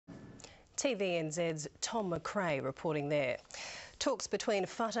TVNZ's Tom McRae reporting there. Talks between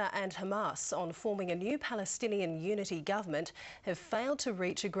Fatah and Hamas on forming a new Palestinian unity government have failed to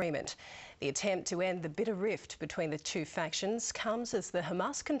reach agreement. The attempt to end the bitter rift between the two factions comes as the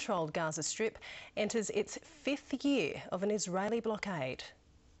Hamas-controlled Gaza Strip enters its 5th year of an Israeli blockade.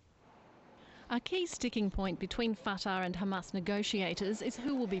 A key sticking point between Fatah and Hamas negotiators is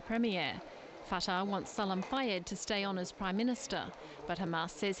who will be premier. Fatah wants Salam Fayyad to stay on as Prime Minister, but Hamas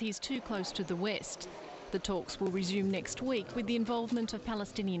says he's too close to the West. The talks will resume next week with the involvement of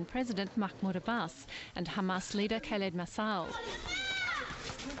Palestinian President Mahmoud Abbas and Hamas leader Khaled Massoud.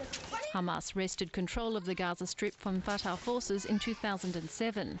 Hamas wrested control of the Gaza Strip from Fatah forces in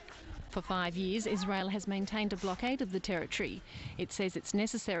 2007. For 5 years, Israel has maintained a blockade of the territory. It says it's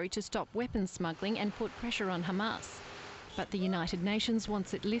necessary to stop weapons smuggling and put pressure on Hamas. But the United Nations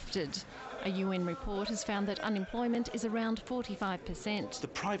wants it lifted. A UN report has found that unemployment is around 45%. The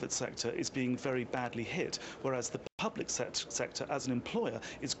private sector is being very badly hit, whereas the public sector as an employer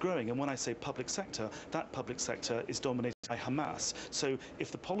is growing. And when I say public sector, that public sector is dominated by Hamas. So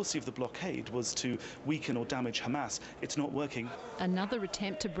if the policy of the blockade was to weaken or damage Hamas, it's not working. Another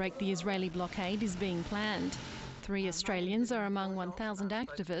attempt to break the Israeli blockade is being planned. 3 Australians are among 1,000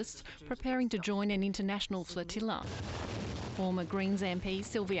 activists preparing to join an international flotilla. Former Greens MP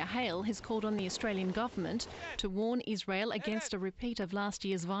Sylvia Hale has called on the Australian government to warn Israel against a repeat of last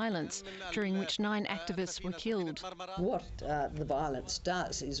year's violence, during which 9 activists were killed. What the violence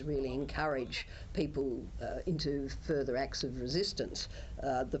does is really encourage people into further acts of resistance.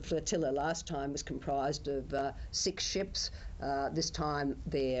 The flotilla last time was comprised of 6 ships. This time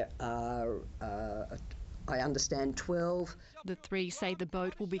there are I understand 12. The 3 say the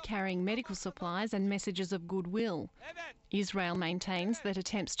boat will be carrying medical supplies and messages of goodwill. Israel maintains that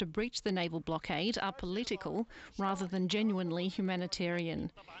attempts to breach the naval blockade are political rather than genuinely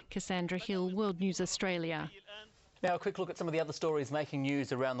humanitarian. Cassandra Hill, World News Australia. Now a quick look at some of the other stories making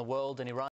news around the world. In Iran,